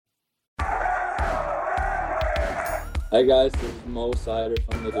Hi guys, this is Mo Sider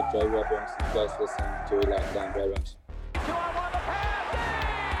from the Detroit Red Wings. You guys listening to Locked On Red Wings.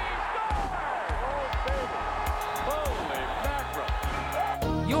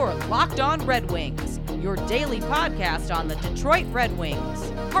 You're Locked On Red Wings, your daily podcast on the Detroit Red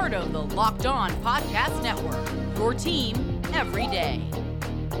Wings, part of the Locked On Podcast Network, your team every day.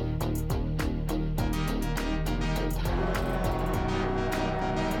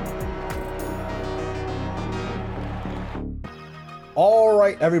 All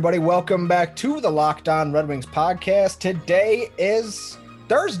right, everybody, welcome back to the Locked On Red Wings podcast. Today is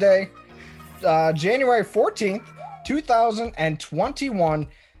Thursday, January 14th, 2021,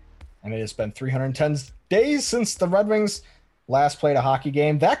 and it has been 310 days since the Red Wings last played a hockey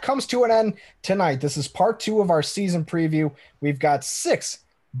game. That comes to an end tonight. This is part 2 of our season preview. We've got 6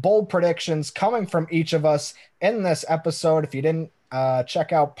 bold predictions coming from each of us in this episode. If you didn't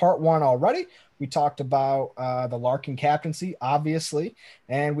check out part 1 already, we talked about the Larkin captaincy, obviously,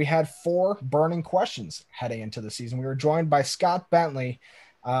 and we had 4 burning questions heading into the season. We were joined by Scott Bentley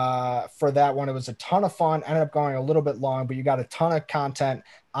for that one. It was a ton of fun, ended up going a little bit long, but you got a ton of content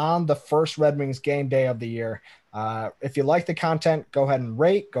on the first Red Wings game day of the year. If you like the content, go ahead and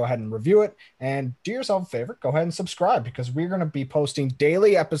rate, go ahead and review it, and do yourself a favor, go ahead and subscribe, because we're going to be posting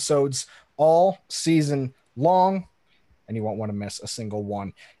daily episodes all season long, and you won't want to miss a single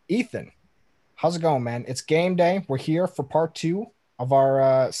one. Ethan, how's it going, man? It's game day. We're here for part 2 of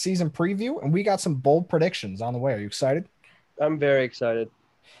our season preview, and we got some bold predictions on the way. Are you excited? I'm very excited.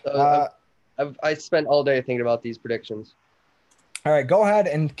 I spent all day thinking about these predictions. All right, go ahead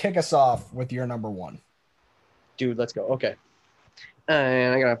and kick us off with your number 1. Dude, let's go. Okay.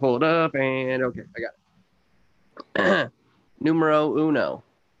 And I got to pull it up, and okay, I got it. Numero uno.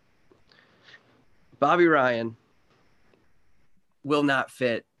 Bobby Ryan will not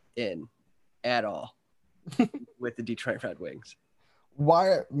fit in at all with the Detroit Red Wings.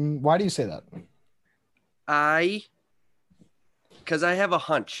 Why do you say that? Because I have a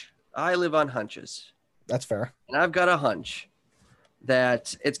hunch. I live on hunches. That's fair. And I've got a hunch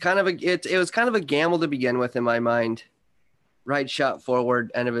that it was kind of a gamble to begin with in my mind. Right shot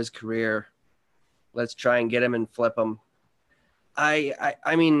forward, end of his career. Let's try and get him and flip him. I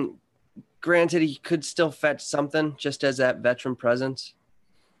mean, granted, he could still fetch something just as that veteran presence.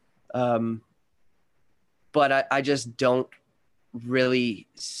 But I just don't really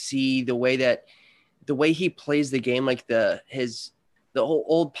see the way he plays the game, like the whole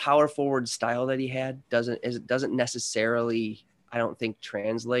old power forward style that he had doesn't necessarily, I don't think,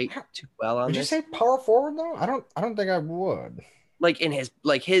 translate too well on this. Would you say power forward though? I don't think I would. Like in his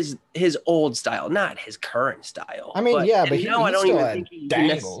old style, not his current style. I mean, but I don't even think he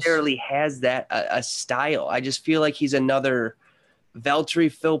necessarily has that a style. I just feel like he's another Valtteri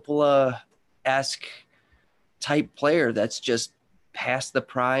Filppula-esque type player that's just past the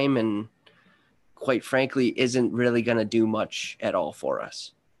prime and, quite frankly, isn't really going to do much at all for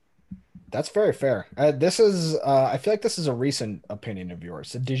us. That's very fair. This is, I feel like this is a recent opinion of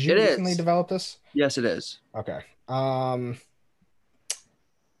yours. So did you recently develop this? Yes, it is. Okay. I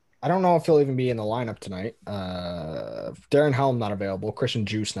don't know if he'll even be in the lineup tonight. Darren Helm not available. Christian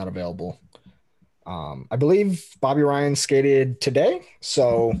Juice not available. I believe Bobby Ryan skated today,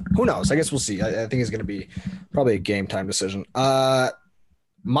 so who knows? I guess we'll see. I think it's going to be probably a game time decision. My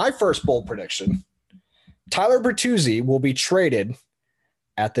first bold prediction: Tyler Bertuzzi will be traded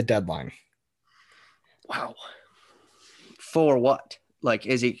at the deadline. Wow. For what? Like,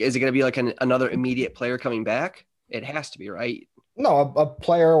 is it going to be like another immediate player coming back? It has to be, right? No, a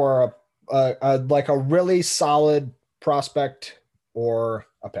player or like a really solid prospect or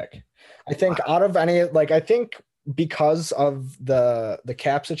a pick. I think out of any, I think because of the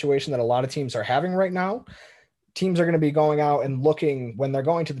cap situation that a lot of teams are having right now, teams are going to be going out and looking when they're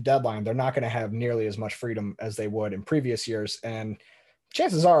going to the deadline. They're not going to have nearly as much freedom as they would in previous years. And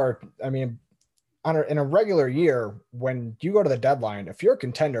chances are, I mean, in a regular year, when you go to the deadline, if you're a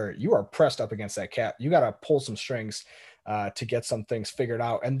contender, you are pressed up against that cap. You got to pull some strings to get some things figured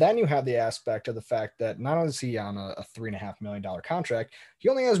out. And then you have the aspect of the fact that not only is he on a $3.5 million contract, he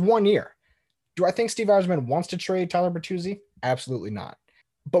only has 1 year. Do I think Steve Yzerman wants to trade Tyler Bertuzzi? Absolutely not.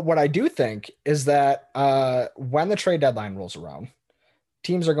 But what I do think is that when the trade deadline rolls around,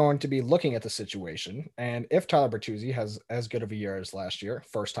 teams are going to be looking at the situation. And if Tyler Bertuzzi has as good of a year as last year,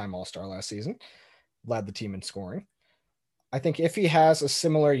 first-time All-Star last season, led the team in scoring, I think if he has a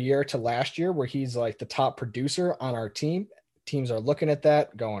similar year to last year where he's like the top producer on our team, teams are looking at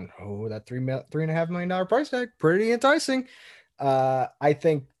that going, oh, that $3.5 million price tag, pretty enticing. I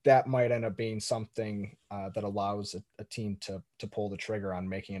think that might end up being something that allows a team to pull the trigger on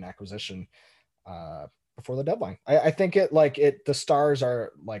making an acquisition before the deadline. I think the stars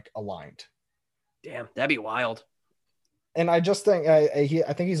are like aligned. Damn, that'd be wild. And I just think I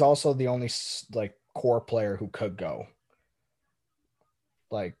think he's also the only like core player who could go.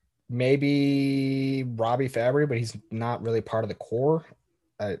 Like maybe Robbie Fabry, but he's not really part of the core.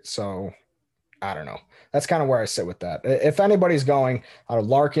 So I don't know. That's kind of where I sit with that. If anybody's going out of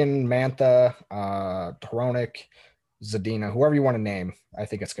Larkin, Mantha, Hronek, Zadina, whoever you want to name, I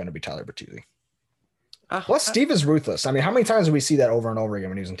think it's going to be Tyler Bertuzzi. Plus, Steve is ruthless. I mean, how many times do we see that over and over again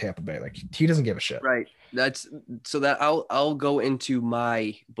when he was in Tampa Bay? Like he doesn't give a shit. Right. That's so that I'll go into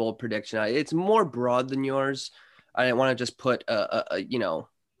my bold prediction. It's more broad than yours. I didn't want to just put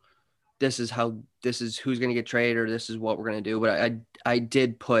this is who's going to get traded or this is what we're going to do. But I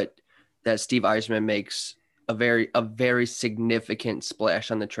did put that Steve Yzerman makes a very significant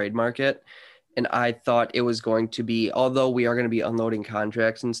splash on the trade market. And I thought it was going to be, although we are going to be unloading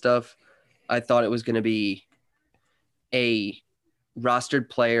contracts and stuff, I thought it was going to be a rostered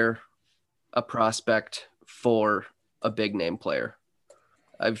player, a prospect for a big name player.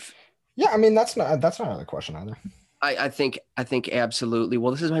 I mean, that's not out of the question either. I think absolutely.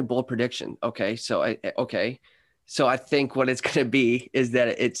 Well, this is my bold prediction. Okay. So I think what it's going to be is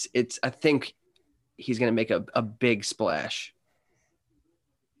that I think he's going to make a big splash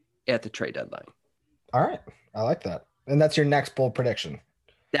at the trade deadline. All right. I like that. And that's your next bold prediction.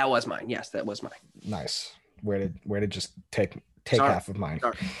 That was mine. Yes, that was mine. Nice. Way to just take Sorry. half of mine.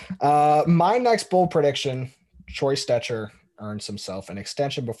 Sorry. My next bold prediction, Troy Stecher earns himself an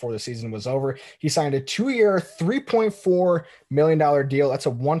extension before the season was over. He signed a 2-year, $3.4 million deal. That's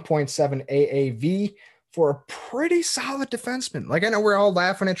a 1.7 AAV for a pretty solid defenseman. Like, I know we're all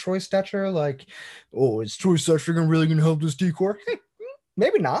laughing at Troy Stecher, like, oh, is Troy Stecher really going to help this decor?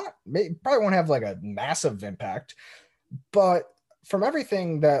 Maybe not. Probably won't have like a massive impact. But from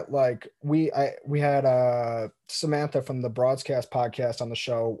everything that like we had Samantha from the Broadcast podcast on the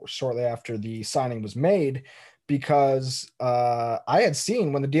show shortly after the signing was made, because I had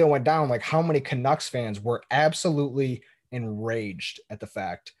seen when the deal went down, like how many Canucks fans were absolutely enraged at the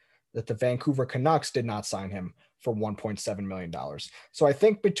fact that the Vancouver Canucks did not sign him for $1.7 million. So I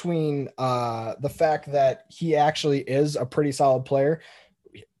think between the fact that he actually is a pretty solid player,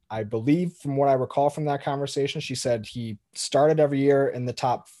 I believe from what I recall from that conversation, she said he started every year in the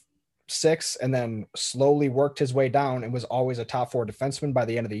top 6 and then slowly worked his way down and was always a top 4 defenseman by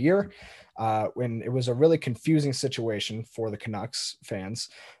the end of the year. When it was a really confusing situation for the Canucks fans.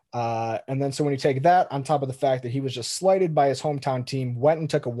 And then so when you take that on top of the fact that he was just slighted by his hometown team, went and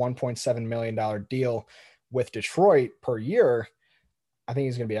took a $1.7 million deal with Detroit per year, I think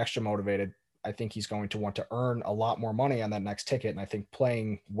he's going to be extra motivated. I think he's going to want to earn a lot more money on that next ticket. And I think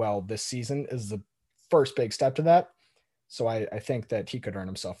playing well this season is the first big step to that. So I think that he could earn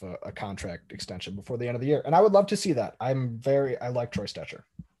himself a contract extension before the end of the year. And I would love to see that. I like Troy Stecher.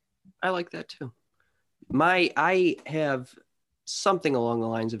 I like that too. I have something along the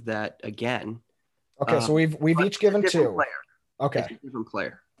lines of that again. Okay. So we've each given 2. Player. Okay. It's a different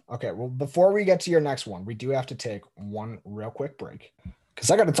player. Okay. Well, before we get to your next one, we do have to take one real quick break, because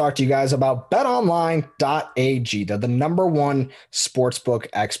I got to talk to you guys about betonline.ag. They're the #1 sportsbook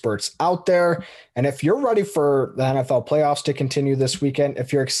experts out there. And if you're ready for the NFL playoffs to continue this weekend,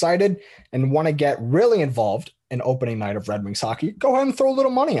 if you're excited and want to get really involved in opening night of Red Wings hockey, go ahead and throw a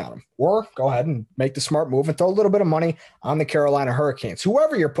little money on them. Or go ahead and make the smart move and throw a little bit of money on the Carolina Hurricanes.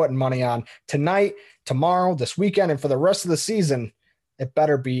 Whoever you're putting money on tonight, tomorrow, this weekend, and for the rest of the season, it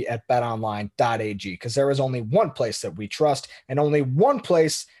better be at betonline.ag, because there is only one place that we trust and only one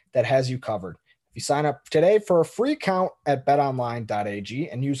place that has you covered. If you sign up today for a free account at betonline.ag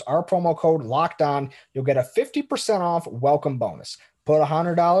and use our promo code LOCKEDON, you'll get a 50% off welcome bonus. Put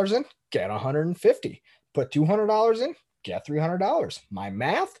 $100 in, get $150. Put $200 in, get $300. My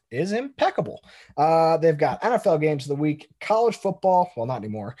math is impeccable. They've got NFL games of the week, college football, well, not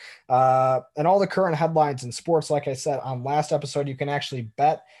anymore, and all the current headlines in sports. Like I said on last episode, you can actually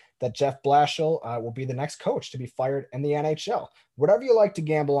bet that Jeff Blashill will be the next coach to be fired in the NHL. Whatever you like to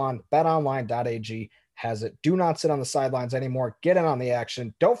gamble on, betonline.ag has it. Do not sit on the sidelines anymore. Get in on the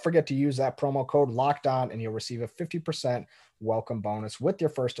action. Don't forget to use that promo code LOCKEDON, and you'll receive a 50% welcome bonus with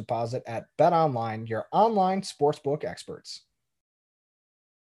your first deposit at BetOnline, your online sportsbook experts.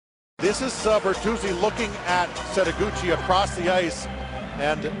 This is Bertuzzi looking at Setoguchi across the ice,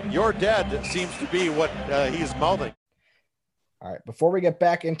 and "you're dead" seems to be what he's mouthing. All right, before we get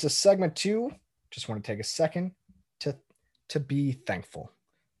back into segment 2, just want to take a second to be thankful,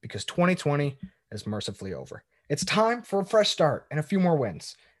 because 2020 is mercifully over. It's time for a fresh start and a few more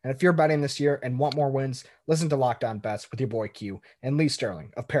wins. And if you're betting this year and want more wins, listen to Locked On Bets with your boy Q and Lee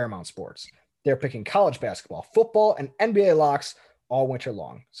Sterling of Paramount Sports. They're picking college basketball, football, and NBA locks all winter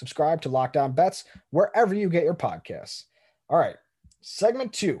long. Subscribe to Locked On Bets wherever you get your podcasts. All right,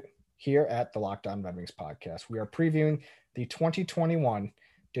 segment 2 here at the Locked On Red Wings podcast. We are previewing the 2021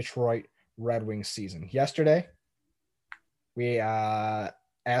 Detroit Red Wings season. Yesterday, we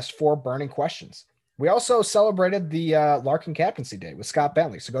asked for burning questions. We also celebrated the Larkin Captaincy Day with Scott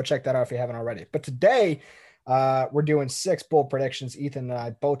Bentley, so go check that out if you haven't already. But today, we're doing 6 bold predictions. Ethan and I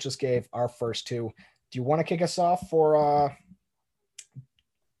both just gave our first 2. Do you want to kick us off for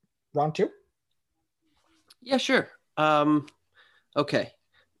round 2? Yeah, sure. Okay.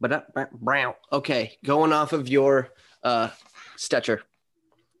 Okay, going off of your Stetcher.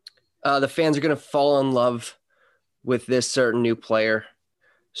 The fans are going to fall in love with this certain new player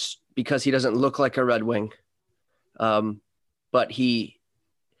because he doesn't look like a Red Wing. But he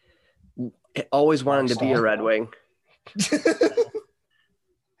always wanted to be a Red Wing.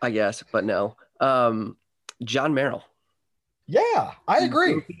 I guess, but no. John Merrill. Yeah, I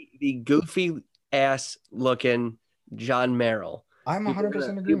agree. The goofy ass looking John Merrill. I'm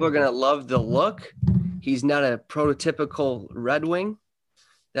 100% agree. People are going to love the look. He's not a prototypical Red Wing.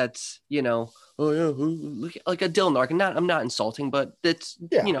 That's, look like a Dylan Larkin. I'm not insulting, but it's,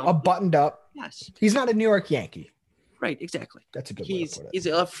 a buttoned up. Yes. He's not a New York Yankee. Right, exactly. That's a good way to put it. He's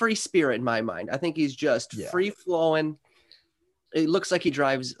a free spirit in my mind. I think he's just free flowing. It looks like he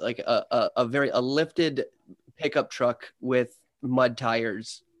drives like a lifted pickup truck with mud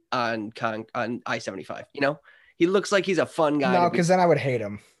tires on I-75. He looks like he's a fun guy. No, because then I would hate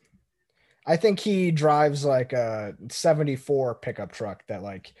him. I think he drives like a 74 pickup truck that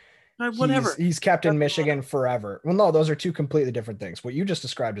whatever. He's kept in Michigan forever. Well, no, those are 2 completely different things. What you just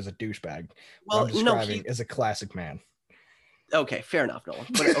described as a douchebag. Well, I'm describing is a classic man. Okay, fair enough, Nolan.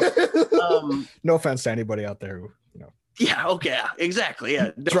 But, no offense to anybody out there who, Yeah. Okay. Exactly.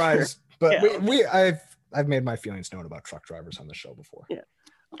 Yeah. Drives, but yeah. I've made my feelings known about truck drivers on the show before. Yeah.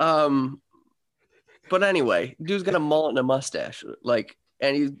 But anyway, dude's got a mullet and a mustache,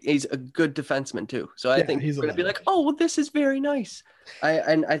 and he's a good defenseman too. So I think he's going to be like, oh, well, this is very nice.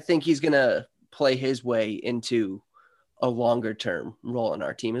 I think he's going to play his way into a longer term role in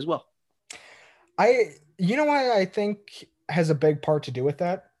our team as well. You know why I think has a big part to do with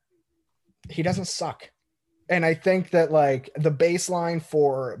that? He doesn't suck. And I think that the baseline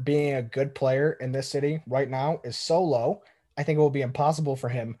for being a good player in this city right now is so low. I think it will be impossible for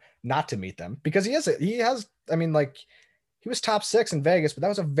him not to meet them because he was top 6 in Vegas, but that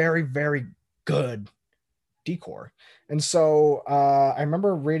was a very, very good decor. And so I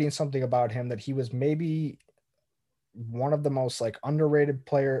remember reading something about him that he was maybe one of the most underrated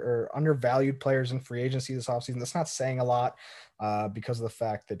player or undervalued players in free agency this offseason. That's not saying a lot because of the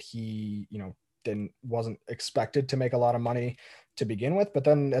fact that he, wasn't expected to make a lot of money to begin with, but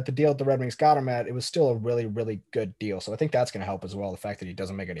then at the deal that the Red Wings got him at, it was still a really, really good deal. So I think that's going to help as well. The fact that he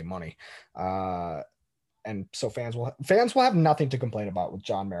doesn't make any money. And so fans will have nothing to complain about with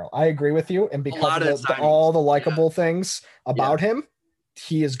John Merrill. I agree with you. And because of all the likable things about him,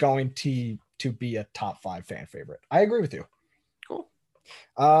 he is going to be a top 5 fan favorite. I agree with you. Cool.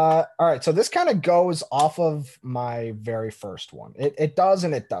 All right. So this kind of goes off of my very first one. It does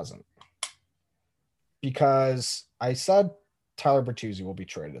and it doesn't. Because I said Tyler Bertuzzi will be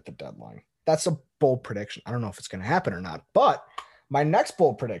traded at the deadline. That's a bold prediction. I don't know if it's going to happen or not. But my next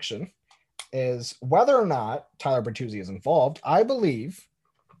bold prediction is whether or not Tyler Bertuzzi is involved. I believe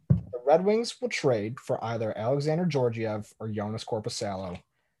the Red Wings will trade for either Alexander Georgiev or Jonas Korpisalo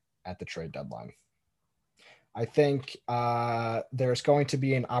at the trade deadline. I think there's going to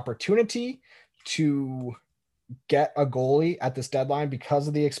be an opportunity to get a goalie at this deadline because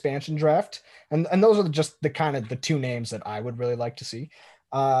of the expansion draft. And those are just the kind of the 2 names that I would really like to see.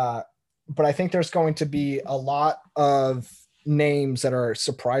 But I think there's going to be a lot of names that are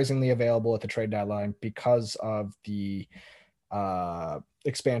surprisingly available at the trade deadline because of the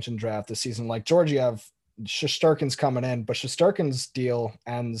expansion draft this season. Like Georgiev, Shesterkin's coming in, but Shesterkin's deal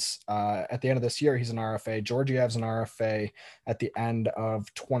ends at the end of this year. He's an RFA. Georgiev's an RFA at the end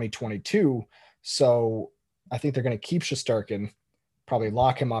of 2022. So I think they're going to keep Shesterkin, probably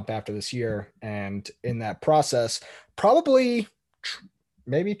lock him up after this year. And in that process, probably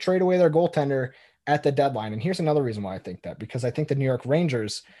maybe trade away their goaltender at the deadline. And here's another reason why I think that, because I think the New York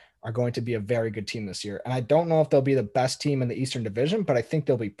Rangers are going to be a very good team this year. And I don't know if they'll be the best team in the Eastern Division, but I think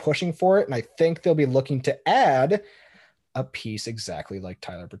they'll be pushing for it. And I think they'll be looking to add a piece exactly like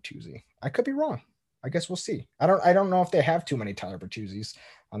Tyler Bertuzzi. I could be wrong. I guess we'll see. I don't know if they have too many Tyler Bertuzzis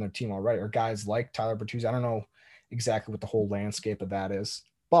on their team already, or guys like Tyler Bertuzzi. I don't know exactly what the whole landscape of that is,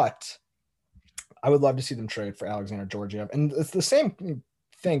 but I would love to see them trade for Alexander Georgiev. And it's the same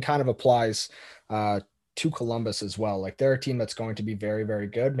think kind of applies to Columbus as well. Like they're a team that's going to be very, very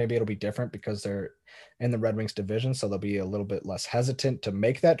good. Maybe it'll be different because they're in the Red Wings division, so they'll be a little bit less hesitant to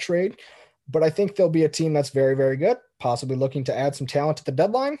make that trade. But I think they'll be a team that's very, very good, possibly looking to add some talent at the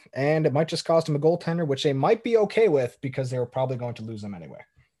deadline, and it might just cost them a goaltender, which they might be okay with because they were probably going to lose them anyway.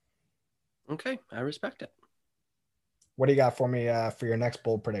 Okay, I respect it. What do you got for me for your next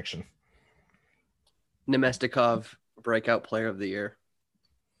bold prediction? Nemestikov, breakout player of the year.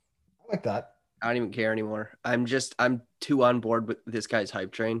 I like that. I don't even care anymore. I'm too on board with this guy's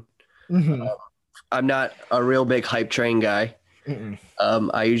hype train. Mm-hmm. I'm not a real big hype train guy.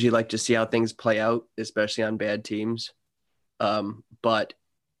 I usually like to see how things play out, especially on bad teams. But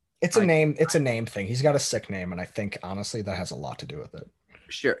it's a name thing. He's got a sick name, and I think honestly that has a lot to do with it.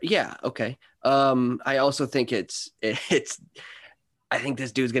 Sure. Yeah. Okay. I also think it's I think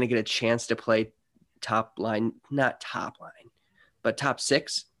this dude's gonna get a chance to play top line, not top line, but top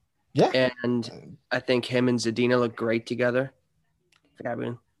six. Yeah. And I think him and Zadina look great together. I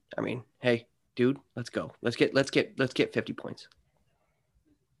mean, hey, dude, let's go. Let's get 50 points.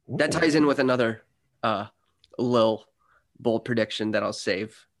 Ooh. That ties in with another little bold prediction that I'll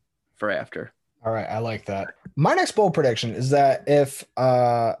save for after. All right, I like that. My next bold prediction is that if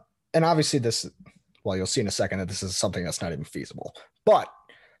and obviously this, well, you'll see in a second that this is something that's not even feasible. But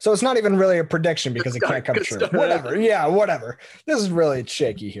so it's not even really a prediction because it can't come true. Whatever. Yeah, whatever. This is really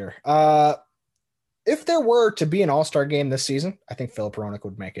shaky here. If there were to be an all-star game this season, I think Filip Hronek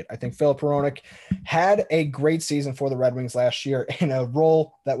would make it. I think Filip Hronek had a great season for the Red Wings last year in a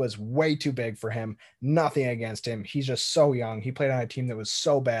role that was way too big for him. Nothing against him. He's just so young. He played on a team that was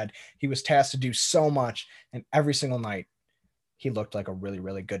so bad. He was tasked to do so much, and every single night he looked like a really,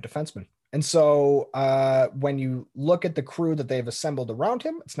 really good defenseman. And so when you look at the crew that they've assembled around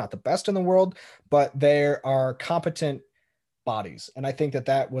him, it's not the best in the world, but there are competent bodies. And I think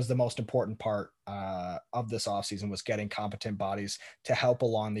that was the most important part of this offseason, was getting competent bodies to help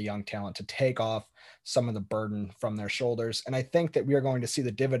along the young talent, to take off some of the burden from their shoulders. And I think that we are going to see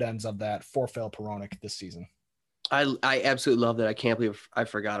the dividends of that for Filip Hronek this season. I absolutely love that. I can't believe I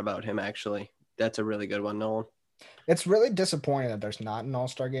forgot about him, actually. That's a really good one, Nolan. It's really disappointing that there's not an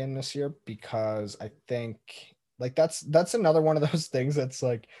all-star game this year, because I think like that's another one of those things that's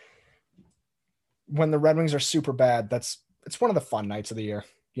like, when the Red Wings are super bad, it's one of the fun nights of the year.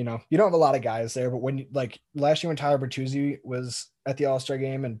 You know, you don't have a lot of guys there, but when you, like last year when Tyler Bertuzzi was at the all-star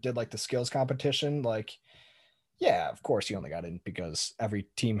game and did like the skills competition, like, yeah, of course he only got in because every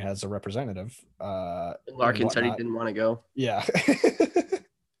team has a representative. Larkin said he didn't want to go. Yeah.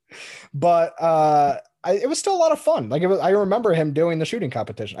 But it was still a lot of fun. Like I remember him doing the shooting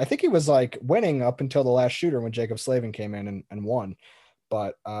competition. I think he was like winning up until the last shooter when Jacob Slavin came in and won.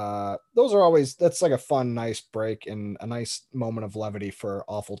 But those are always, that's like a fun, nice break and a nice moment of levity for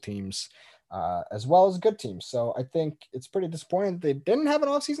awful teams as well as good teams. So I think it's pretty disappointing that they didn't have an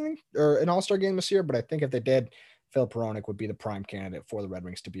offseason or an all-star game this year. But I think if they did, Filip Hronek would be the prime candidate for the Red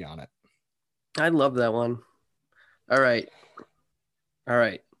Wings to be on it. I love that one. All right.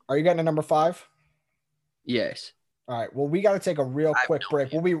 Are you getting to number 5? Yes. All right. Well, we got to take a real quick break.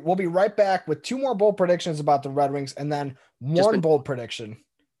 We'll be right back with 2 more bold predictions about the Red Wings, and then one bold prediction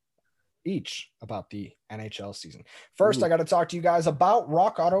each about the NHL season. First, I got to talk to you guys about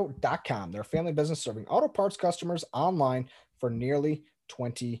rockauto.com. They're a family business serving auto parts customers online for nearly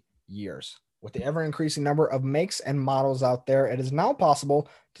 20 years. With the ever-increasing number of makes and models out there, it is now possible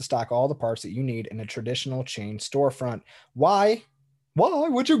to stock all the parts that you need in a traditional chain storefront. Why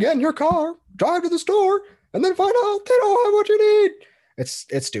would you get in your car, drive to the store, and then find out they don't have what you need? It's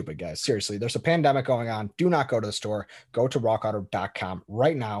stupid, guys. Seriously, there's a pandemic going on. Do not go to the store. Go to rockauto.com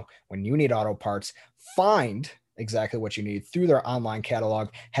right now. When you need auto parts, find exactly what you need through their online catalog,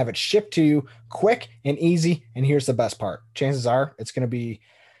 have it shipped to you quick and easy. And here's the best part. Chances are it's going to be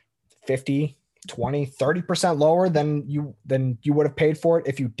 50, 20, 30% lower than you would have paid for it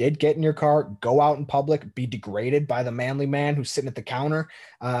if you did get in your car, go out in public, be degraded by the manly man who's sitting at the counter,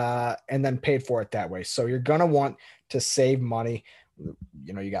 and then paid for it that way. So you're going to want to save money.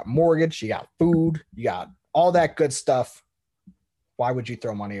 You know, you got mortgage, you got food, you got all that good stuff. Why would you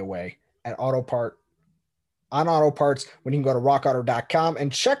throw money away at auto parts when you can go to rockauto.com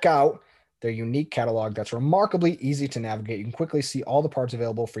and check out their unique catalog that's remarkably easy to navigate? You can quickly see all the parts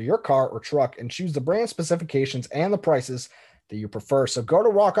available for your car or truck and choose the brand specifications and the prices that you prefer. So go to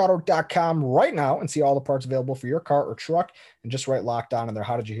rockauto.com right now and see all the parts available for your car or truck, and just write Locked On in there.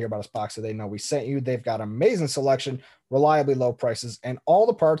 How did you hear about us box so they know we sent you? They've got amazing selection, reliably low prices, and all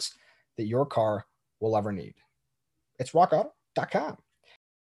the parts that your car will ever need. It's rockauto.com.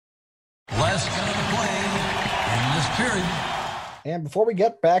 Last guy to play in this period. And before we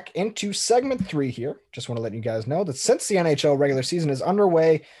get back into segment 3 here, just want to let you guys know that since the NHL regular season is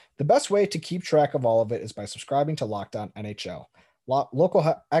underway, the best way to keep track of all of it is by subscribing to Locked On NHL.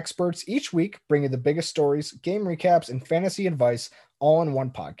 Local experts each week bring you the biggest stories, game recaps, and fantasy advice all in one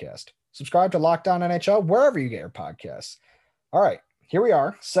podcast. Subscribe to Locked On NHL wherever you get your podcasts. All right, here we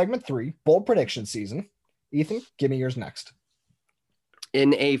are, segment 3, bold prediction season. Ethan, give me yours next.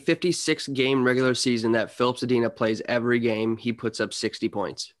 In a 56-game regular season that Filip Zadina plays every game, he puts up 60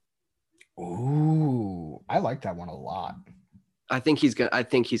 points. Ooh, I like that one a lot. I think he's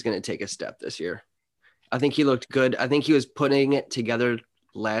gonna take a step this year. I think he looked good. I think he was putting it together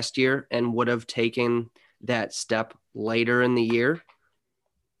last year and would have taken that step later in the year.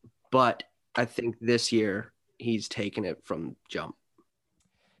 But I think this year he's taken it from jump.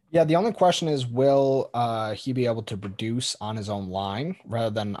 Yeah, the only question is, will he be able to produce on his own line rather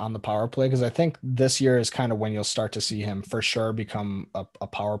than on the power play? Because I think this year is kind of when you'll start to see him for sure become a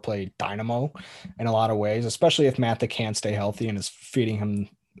power play dynamo in a lot of ways, especially if Matha can't stay healthy and is feeding him,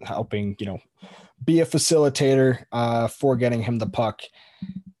 helping, be a facilitator for getting him the puck.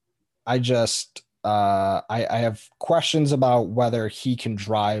 I have questions about whether he can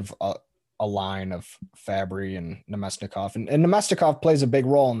drive a line of Fabry and Nemesnikov, and Nemesnikov plays a big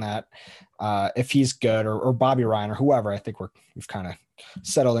role in that. If he's good, or Bobby Ryan or whoever, I think we've kind of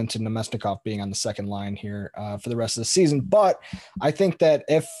settled into Nemesnikov being on the second line here for the rest of the season. But I think that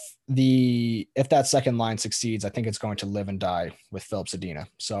if that second line succeeds, I think it's going to live and die with Filip Zadina.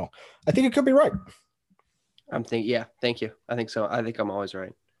 So I think it could be right. Yeah, thank you. I think so. I think I'm always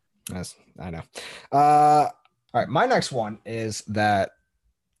right. Yes, I know. All right, my next one is that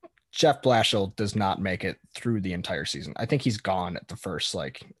Jeff Blashill does not make it through the entire season. I think he's gone at the first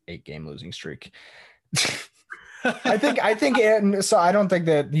 8-game losing streak. So I don't think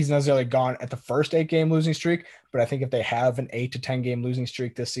that he's necessarily gone at the first 8-game losing streak, but I think if they have an 8 to 10 game losing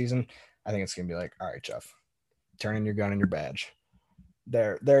streak this season, I think it's going to be like, all right, Jeff, turn in your gun and your badge.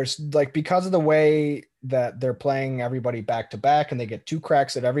 There's because of the way that they're playing everybody back to back and they get 2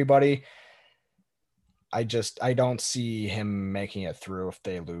 cracks at everybody, I don't see him making it through if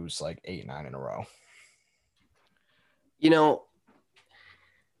they lose 8, 9 in a row.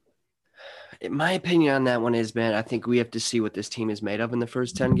 My opinion on that one is, man, I think we have to see what this team is made of in the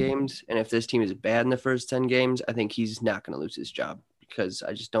first 10 games. And if this team is bad in the first 10 games, I think he's not going to lose his job, because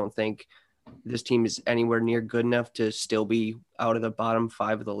I just don't think this team is anywhere near good enough to still be out of the bottom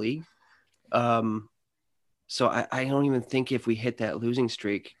 5 of the league. So I don't even think if we hit that losing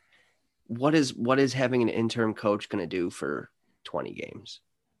streak, what is having an interim coach going to do for 20 games?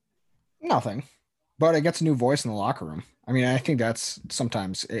 Nothing. But it gets a new voice in the locker room. I mean, I think that's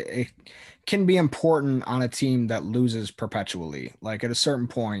sometimes it can be important on a team that loses perpetually. At a certain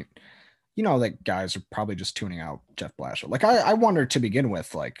point, that guys are probably just tuning out Jeff Blashill. I wonder to begin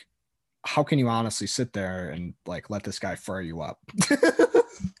with, how can you honestly sit there and let this guy fire you up?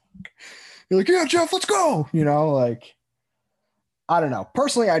 You're like, yeah, Jeff, let's go. I don't know.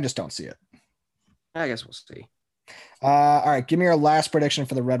 Personally, I just don't see it. I guess we'll see. All right, give me your last prediction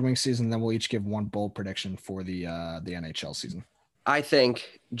for the Red Wings season, then we'll each give one bold prediction for the NHL season. I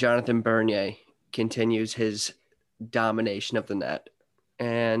think Jonathan Bernier continues his domination of the net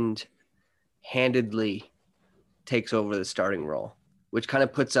and handedly takes over the starting role, which kind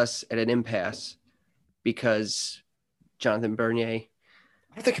of puts us at an impasse because Jonathan Bernier.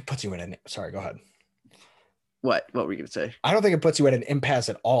 I don't think it puts you in an. Sorry, go ahead. What were you going to say? I don't think it puts you at an impasse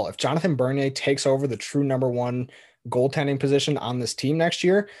at all. If Jonathan Bernier takes over the true number 1 goaltending position on this team next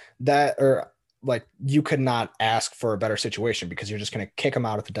year, you could not ask for a better situation, because you're just going to kick him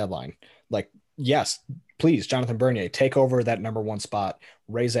out at the deadline. Yes, please, Jonathan Bernier, take over that number 1 spot,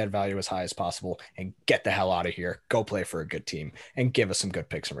 raise that value as high as possible, and get the hell out of here. Go play for a good team and give us some good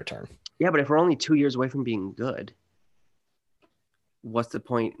picks in return. Yeah, but if we're only 2 years away from being good, what's the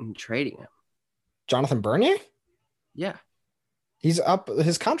point in trading him? Jonathan Bernier? Yeah. He's up.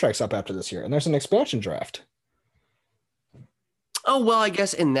 His contract's up after this year, and there's an expansion draft. Oh, well, I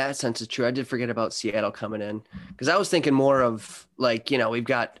guess in that sense it's true. I did forget about Seattle coming in, because I was thinking more of we've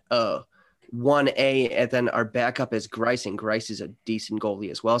got 1A, and then our backup is Greiss, and Greiss is a decent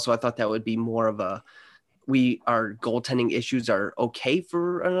goalie as well. So I thought that would be more of our goaltending issues are okay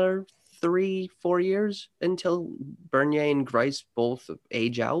for another 3-4 years until Bernier and Greiss both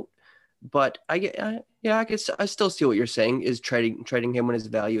age out. But I guess I still see what you're saying is trading him when his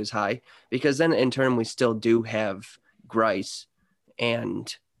value is high, because then in turn we still do have Greiss,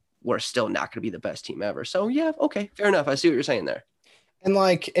 and we're still not going to be the best team ever. So yeah, okay, fair enough. I see what you're saying there. And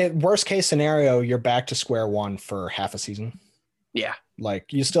worst case scenario, you're back to square one for half a season. Yeah.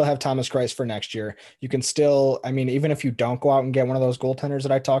 Like you still have Thomas Christ for next year. You can still, I mean, even if you don't go out and get one of those goaltenders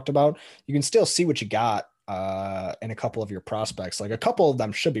that I talked about, you can still see what you got in a couple of your prospects. Like a couple of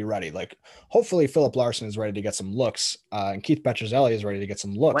them should be ready. Like hopefully Philip Larson is ready to get some looks and Keith Petrozelli is ready to get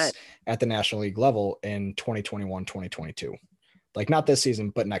some looks at the National League level in 2021, 2022. Like not this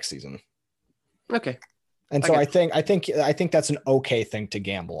season, but next season. Okay. And so I think that's an okay thing to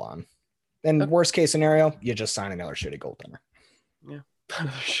gamble on. And worst case scenario, you just sign another shitty goaltender. Yeah.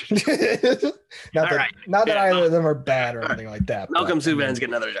 not that either of them are bad or anything like that. Malcolm Subban's get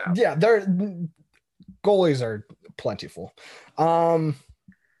another job. Yeah, they're goalies are plentiful. Do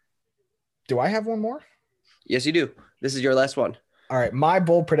I have one more? Yes, you do. This is your last one. All right. My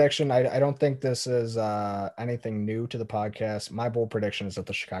bold prediction. I don't think this is anything new to the podcast. My bold prediction is that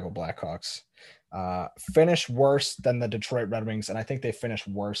the Chicago Blackhawks finish worse than the Detroit Red Wings, and I think they finish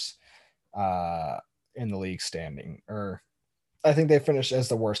worse in the league standing, or I think they finished as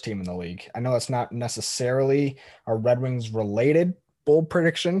the worst team in the league. I know it's not necessarily a Red Wings related bold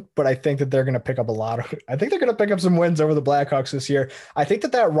prediction, but I think that they're going to pick up some wins over the Blackhawks this year. I think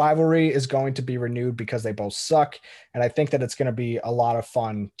that rivalry is going to be renewed because they both suck. And I think that it's going to be a lot of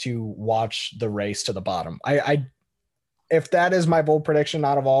fun to watch the race to the bottom. If that is my bold prediction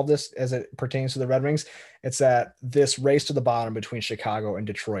out of all of this, as it pertains to the Red Wings, it's that this race to the bottom between Chicago and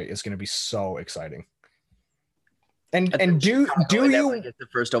Detroit is going to be so exciting. And do you get the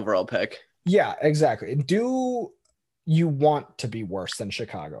first overall pick? Yeah, exactly. Do you want to be worse than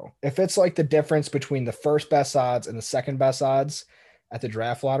Chicago? If it's like the difference between the first best odds and the second best odds at the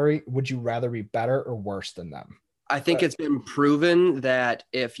draft lottery, would you rather be better or worse than them? I think it's been proven that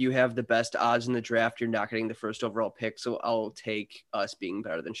if you have the best odds in the draft, you're not getting the first overall pick. So I'll take us being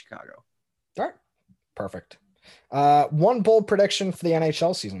better than Chicago. All right. Perfect. One bold prediction for the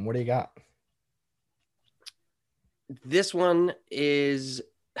NHL season. What do you got? This one is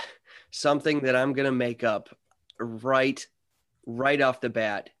something that I'm going to make up right off the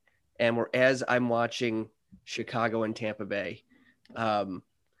bat. And as I'm watching Chicago and Tampa Bay,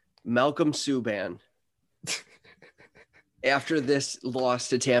 Malcolm Subban, after this loss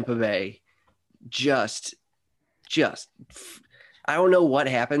to Tampa Bay, just I don't know what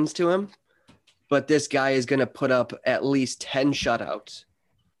happens to him, but this guy is going to put up at least 10 shutouts.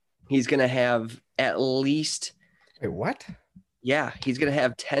 He's going to have at least – Wait, what? Yeah, he's going to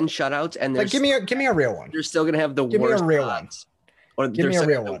have 10 shutouts, and like, give me a real one. They're still going to have the give worst me a real odds. One. Or give me a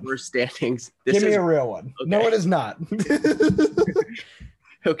real one. Worst standings. Give me a real one. Okay. No, it is not.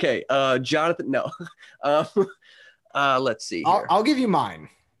 Okay, Jonathan. No. Let's see. I'll give you mine.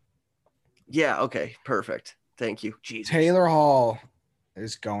 Yeah. Okay. Perfect. Thank you. Jesus. Taylor Hall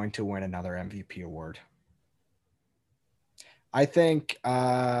is going to win another MVP award. I think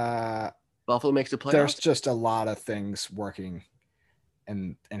Buffalo makes the playoffs. There's just a lot of things working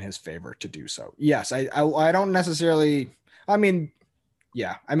in his favor to do so. Yes, I don't necessarily. I mean,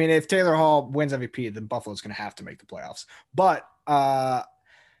 yeah. I mean, if Taylor Hall wins MVP, then Buffalo's going to have to make the playoffs. But I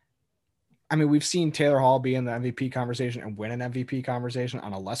mean, we've seen Taylor Hall be in the MVP conversation and win an MVP conversation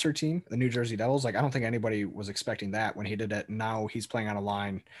on a lesser team, the New Jersey Devils. Like, I don't think anybody was expecting that when he did it. Now he's playing on a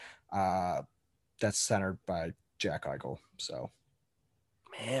line that's centered by Jack Eichel. So,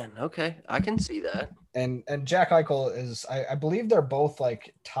 man, okay, I can see that. And Jack Eichel is, I believe they're both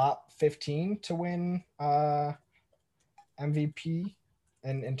like top 15 to win MVP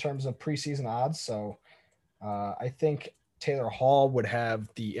in terms of preseason odds. So I think Taylor Hall would have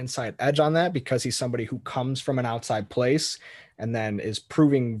the inside edge on that because he's somebody who comes from an outside place and then is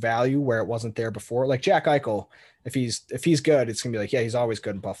proving value where it wasn't there before. Like Jack Eichel, if he's good, it's gonna be like, yeah, he's always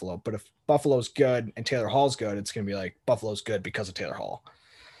good in Buffalo. But if Buffalo's good and Taylor Hall's good, it's gonna be like Buffalo's good because of Taylor Hall.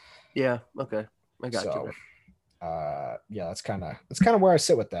 Yeah. Okay. I got you. Yeah, that's kind of where I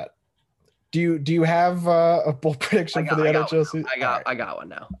sit with that. Do you have a bold prediction for the NHL season? I got one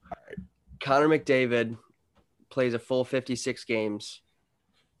now. All right. Connor McDavid plays a full 56 games,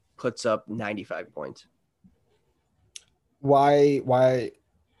 puts up 95 points. Why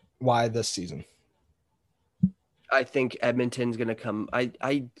this season? I think Edmonton's going to come.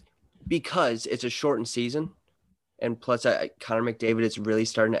 Because it's a shortened season, and plus Connor McDavid is really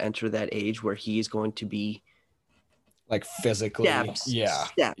starting to enter that age where he is going to be like physically, steps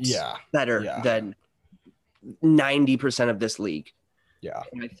better than 90% of this league. Yeah.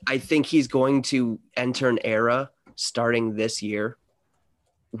 I think he's going to enter an era starting this year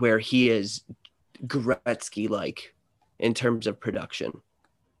where he is Gretzky-like in terms of production.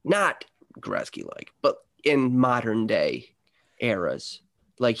 Not Gretzky-like, but in modern day eras.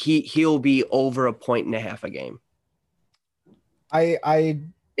 Like he'll be over 1.5 a game.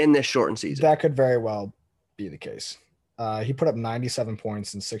 In this shortened season. That could very well be the case. He put up 97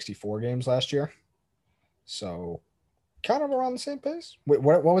 points in 64 games last year. So kind of around the same pace. Wait,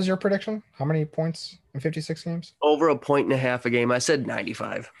 what was your prediction? How many points in 56 games? Over 1.5 a game. I said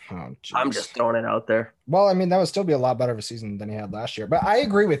 95. Oh, I'm just throwing it out there. Well, I mean, that would still be a lot better of a season than he had last year. But I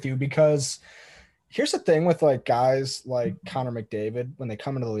agree with you because here's the thing with like guys like Connor McDavid, when they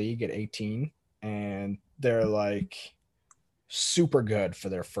come into the league at 18 and they're like super good for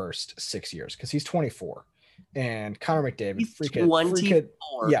their first 6 years because he's 24. And Connor McDavid, He's freak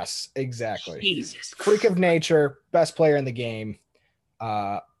 24. Yes, exactly. Jesus. Freak of nature, best player in the game.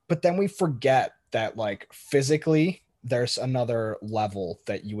 But then we forget that like physically there's another level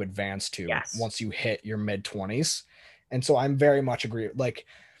that you advance to once you hit your mid 20s. And so I'm very much agree. Like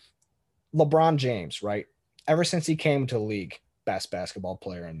LeBron James, right? Ever since he came to the league, best basketball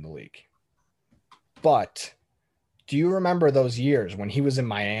player in the league. But do you remember those years when he was in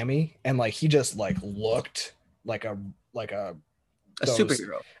Miami and like he just like looked like a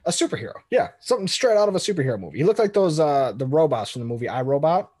superhero? A superhero. Yeah. Something straight out of a superhero movie. He looked like those the robots from the movie I,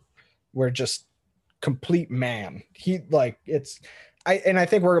 Robot, were just complete man. He like I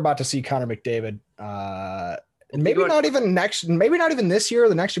think we're about to see Connor McDavid maybe not even this year or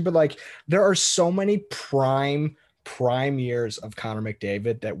the next year, but like there are so many prime years of Connor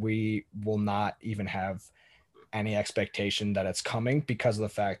McDavid that we will not even have any expectation that it's coming because of the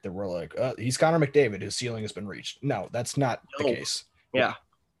fact that we're like, he's Connor McDavid, his ceiling has been reached. No, that's not the case. Yeah.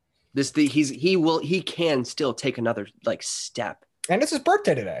 He can still take another like step. And it's his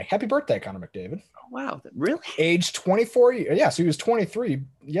birthday today. Happy birthday, Connor McDavid. Oh, wow. Really? Age 24. Yeah. So he was 23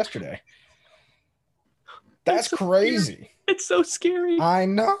 yesterday. That's so crazy. Scary. It's so scary. I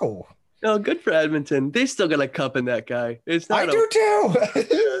know. No, good for Edmonton. They still got a cup in that guy. It's not. I do too.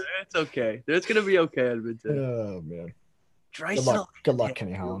 It's okay. It's gonna be okay, Edmonton. Oh man. Draisaitl. Good luck,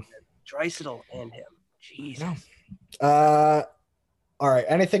 Kenny Holland. Draisaitl and him. Jesus. No. All right.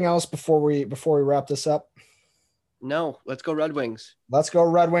 Anything else before we wrap this up? No. Let's go Red Wings. Let's go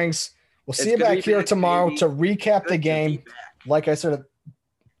Red Wings. We'll see you back here tomorrow to recap the game. Like I said at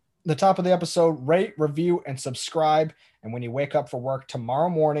the top of the episode, rate, review, and subscribe. And when you wake up for work tomorrow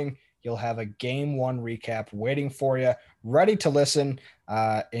morning, you'll have a Game 1 recap waiting for you, ready to listen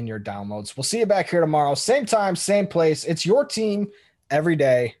in your downloads. We'll see you back here tomorrow. Same time, same place. It's your team every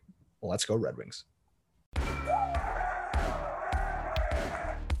day. Let's go Red Wings.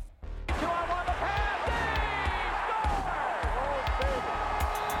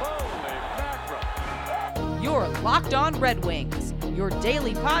 You're Locked On Red Wings, your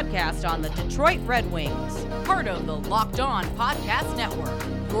daily podcast on the Detroit Red Wings, part of the Locked On Podcast Network,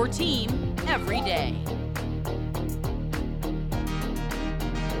 your team every day.